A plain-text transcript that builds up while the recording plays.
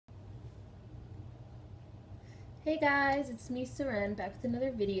Hey guys, it's me, Seren, back with another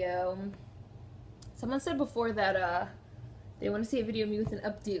video. Someone said before that they want to see a video of me with an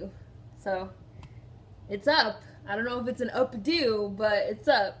updo. So, it's up. I don't know if it's an updo, but it's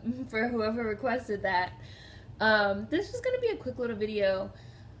up for whoever requested that. This is going to be a quick little video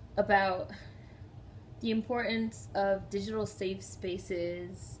about the importance of digital safe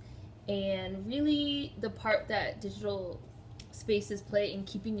spaces and really the part that digital spaces play in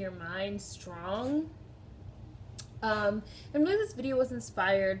keeping your mind strong. And really this video was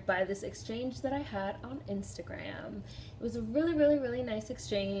inspired by this exchange that I had on Instagram. It was a really nice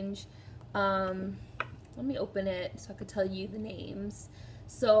exchange. Let me open it so I could tell you the names.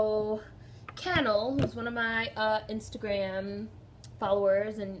 So Cannell, who's one of my Instagram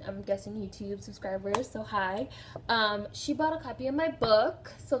followers and I'm guessing YouTube subscribers, so hi. She bought a copy of my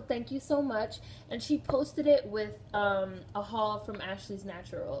book, so thank you so much. And she posted it with a haul from Ashley's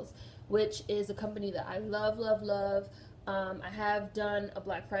Naturals, which is a company that I love. I have done a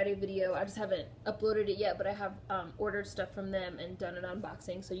Black Friday video. I just haven't uploaded it yet, but I have ordered stuff from them and done an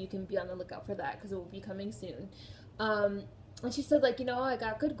unboxing, so you can be on the lookout for that because it will be coming soon. And she said, like, you know, I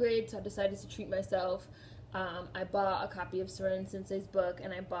got good grades, so I decided to treat myself. I bought a copy of Seren Sensei's book,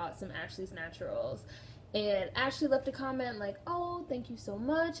 and I bought some Ashley's Naturals. And Ashley left a comment like, oh, thank you so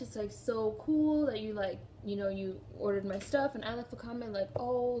much. It's like so cool that you like, you know, you ordered my stuff. And I left a comment like,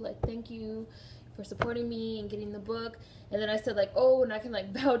 oh, like, thank you for supporting me and getting the book. And then I said like, oh, and I can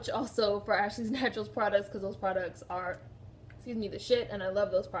like vouch also for Ashley's Naturals products because those products are, excuse me, the shit, and I love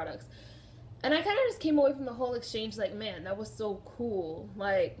those products. And I kind of just came away from the whole exchange like, man, that was so cool.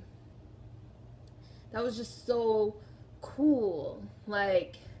 Like, that was just so cool.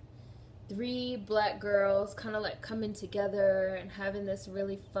 Like, three Black girls kind of like coming together and having this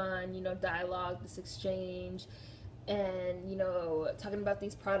really fun, you know, dialogue, this exchange, and, you know, talking about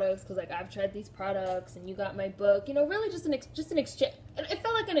these products because like I've tried these products and you got my book, you know, really just an exchange. It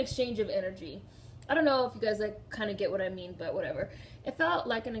felt like an exchange of energy. I don't know if you guys like kind of get what I mean, but whatever. It felt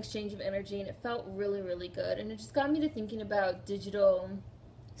like an exchange of energy, and it felt really good, and it just got me to thinking about digital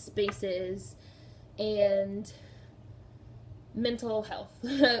spaces and mental health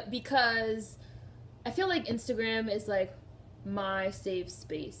because I feel like Instagram is like my safe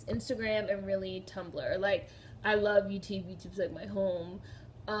space. Instagram and really Tumblr. Like, I love YouTube. YouTube's like my home,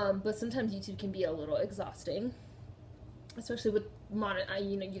 but sometimes YouTube can be a little exhausting, especially with you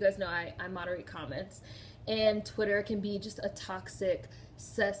know, you guys know I moderate comments, and Twitter can be just a toxic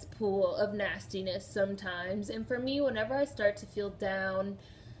cesspool of nastiness sometimes. And for me, whenever I start to feel down,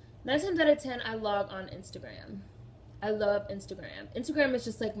 9 times out of 10 I log on Instagram. I love Instagram. Instagram is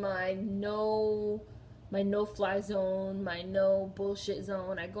just like my no-fly zone, my no bullshit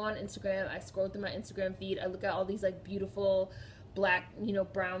zone. I go on Instagram, I scroll through my Instagram feed, I look at all these like beautiful Black, you know,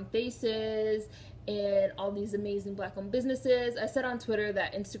 brown faces and all these amazing Black-owned businesses. I said on Twitter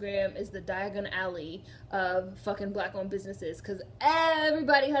that Instagram is the Diagon Alley of fucking Black-owned businesses because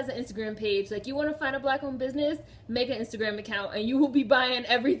everybody has an Instagram page. Like, you want to find a Black-owned business, make an Instagram account, and you will be buying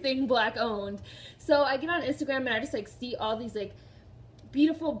everything Black-owned. So I get on Instagram and I just like see all these like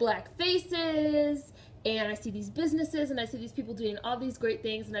beautiful Black faces, and I see these businesses and I see these people doing all these great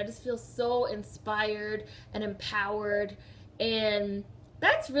things, and I just feel so inspired and empowered. And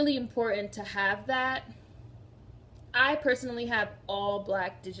that's really important to have that. I personally have all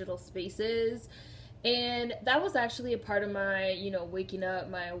Black digital spaces, and that was actually a part of my, you know, waking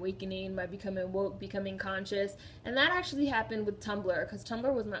up, my awakening, my becoming woke, becoming conscious. And that actually happened with Tumblr, because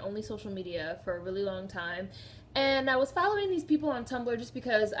Tumblr was my only social media for a really long time. And I was following these people on Tumblr just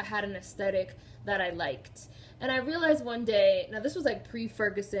because I had an aesthetic that I liked. And I realized one day, now this was like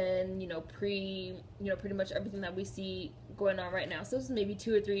pre-Ferguson, you know, pretty much everything that we see going on right now. So this was maybe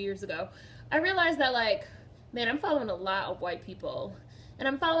 2 or 3 years ago. I realized that, like, man, I'm following a lot of white people. And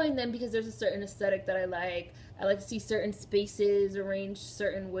I'm following them because there's a certain aesthetic that I like. I like to see certain spaces arranged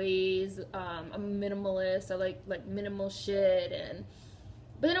certain ways. I'm a minimalist. I like minimal shit.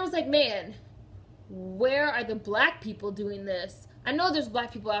 But then I was like, man, where are the Black people doing this? I know there's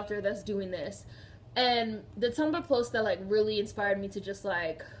Black people out there that's doing this. And the Tumblr post that like really inspired me to just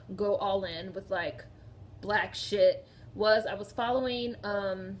like go all in with like Black shit was I was following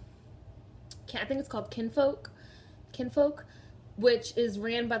I think it's called Kinfolk, which is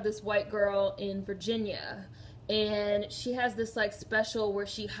ran by this white girl in Virginia, and she has this like special where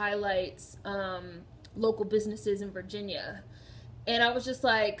she highlights local businesses in Virginia. And I was just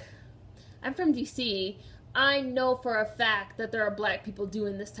like, I'm from DC. I know for a fact that there are Black people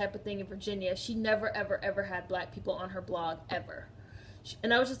doing this type of thing in Virginia. She never ever had Black people on her blog ever.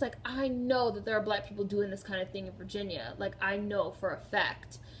 And I was just like, I know that there are Black people doing this kind of thing in Virginia. Like, I know for a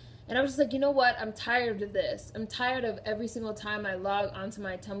fact. And I was just like, you know what? I'm tired of this. I'm tired of every single time I log onto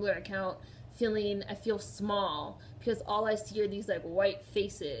my Tumblr account I feel small because all I see are these like white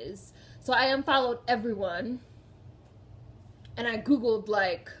faces. So I unfollowed everyone and I Googled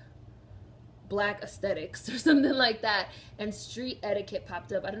like black aesthetics or something like that, and street etiquette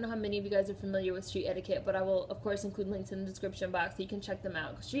popped up. I don't know how many of you guys are familiar with street etiquette, but I will of course include links in the description box so you can check them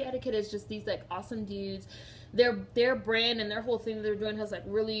out. Street etiquette is just these like awesome dudes. Their brand and their whole thing that they're doing has like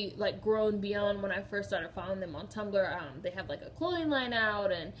really like grown beyond when I first started following them on Tumblr. They have like a clothing line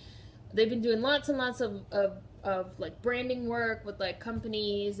out, and they've been doing lots and lots of like branding work with like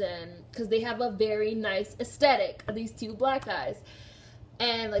companies, and because they have a very nice aesthetic, these two black guys.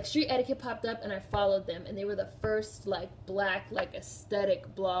 And like street etiquette popped up and I followed them, and they were the first like black like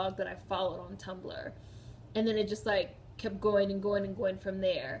aesthetic blog that I followed on Tumblr. And then it just like kept going and going and going from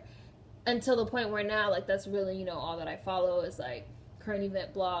there until the point where now like that's really, you know, all that I follow is like current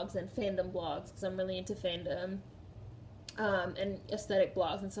event blogs and fandom blogs, because I'm really into fandom. And aesthetic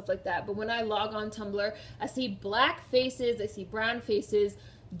blogs and stuff like that. But when I log on Tumblr, I see black faces, I see brown faces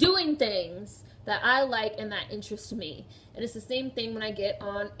doing things that I like and that interest me. And it's the same thing when I get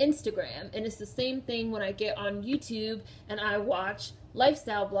on Instagram, and it's the same thing when I get on YouTube and I watch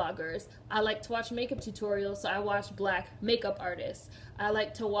lifestyle bloggers. I like to watch makeup tutorials, so I watch black makeup artists. I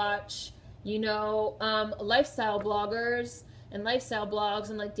like to watch, you know, lifestyle bloggers and lifestyle blogs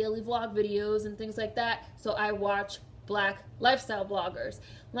and like daily vlog videos and things like that, so I watch black lifestyle bloggers.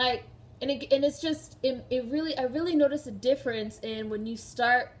 Like, and it's just I really notice a difference in when you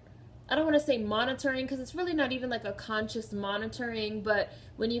start, I don't want to say monitoring, because it's really not even like a conscious monitoring, but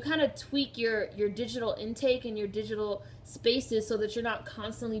when you kind of tweak your digital intake and your digital spaces so that you're not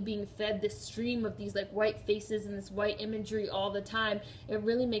constantly being fed this stream of these like white faces and this white imagery all the time, it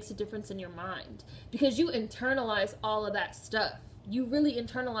really makes a difference in your mind, because you internalize all of that stuff. You really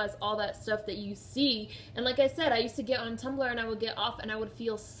internalize all that stuff that you see. And like I said, I used to get on Tumblr and I would get off and I would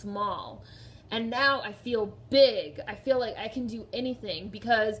feel small. And now I feel big. I feel like I can do anything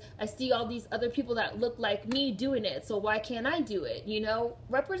because I see all these other people that look like me doing it. So why can't I do it? You know,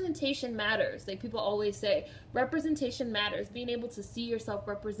 representation matters. Like people always say, representation matters. Being able to see yourself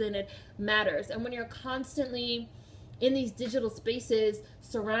represented matters. And when you're constantly in these digital spaces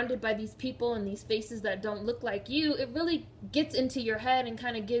surrounded by these people and these faces that don't look like you, it really gets into your head and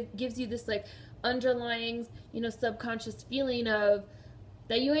kind of gives you this like underlying, you know, subconscious feeling of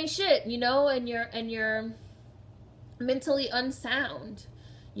that you ain't shit, you know, and you're mentally unsound.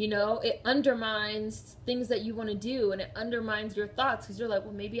 You know, it undermines things that you want to do, and it undermines your thoughts because you're like,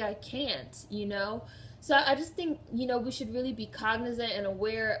 well, maybe I can't, you know. So I just think, you know, we should really be cognizant and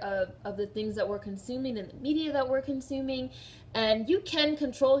aware of the things that we're consuming and the media that we're consuming. And you can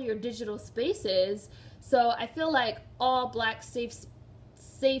control your digital spaces. So I feel like all black safe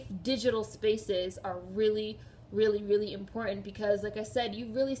digital spaces are really, really, really important, because like I said,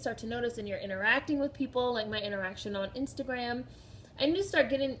 you really start to notice and you're interacting with people, like my interaction on Instagram, and you just start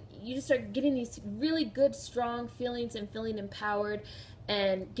getting these really good, strong feelings and feeling empowered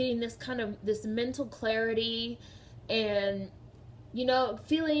and getting this kind of this mental clarity and, you know,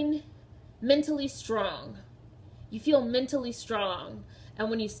 feeling mentally strong. You feel mentally strong. And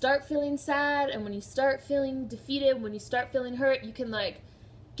when you start feeling sad and when you start feeling defeated, when you start feeling hurt, you can like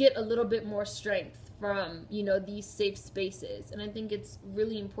get a little bit more strength from, you know, these safe spaces. And I think it's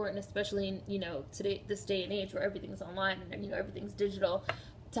really important, especially in, you know, this day and age where everything's online and, you know, everything's digital,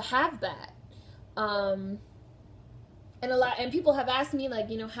 to have that. And people have asked me,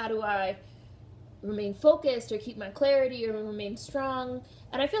 like, you know, how do I remain focused or keep my clarity or remain strong?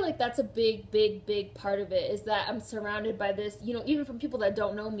 And I feel like that's a big, big, big part of it, is that I'm surrounded by this, you know, even from people that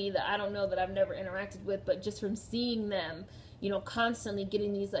don't know me, that I don't know, that I've never interacted with, but just from seeing them, you know, constantly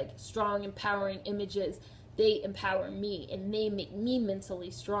getting these like strong, empowering images, they empower me and they make me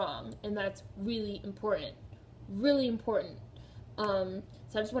mentally strong. And that's really important, really important. So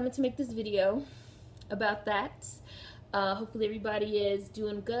I just wanted to make this video about that. Hopefully everybody is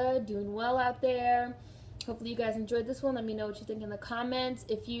doing good, doing well out there. Hopefully you guys enjoyed this one. Let me know what you think in the comments.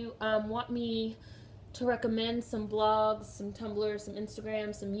 If you want me to recommend some blogs, some Tumblr, some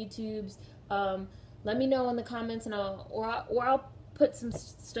Instagram, some YouTubes, let me know in the comments, and I'll put some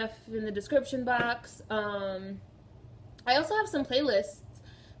stuff in the description box. I also have some playlists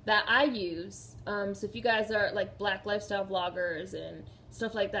that I use. So if you guys are like black lifestyle vloggers and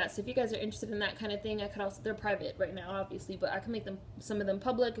stuff like that, so if you guys are interested in that kind of thing, I could also, they're private right now obviously, but I can make some of them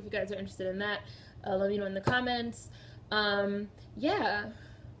public if you guys are interested in that. Let me know in the comments. Yeah,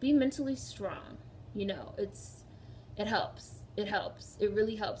 be mentally strong. You know, it helps. It helps. It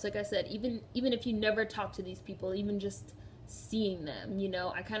really helps. Like I said, even if you never talk to these people, even just seeing them. You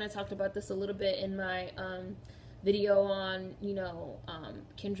know, I kind of talked about this a little bit in my video on, you know,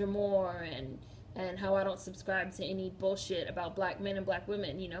 Kendra Moore and how I don't subscribe to any bullshit about black men and black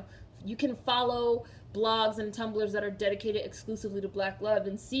women. You know, you can follow blogs and tumblers that are dedicated exclusively to black love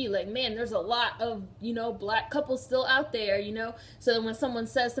and see, like, man, there's a lot of, you know, black couples still out there, you know. So when someone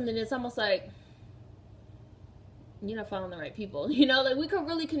says something, it's almost like, you're not following the right people, you know. Like, we can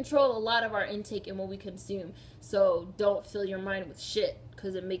really control a lot of our intake and what we consume, so don't fill your mind with shit,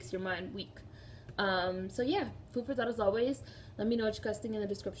 because it makes your mind weak. So yeah, food for thought as always. Let me know what you guys think in the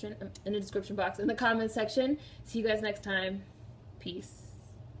description box, in the comment section. See you guys next time. Peace.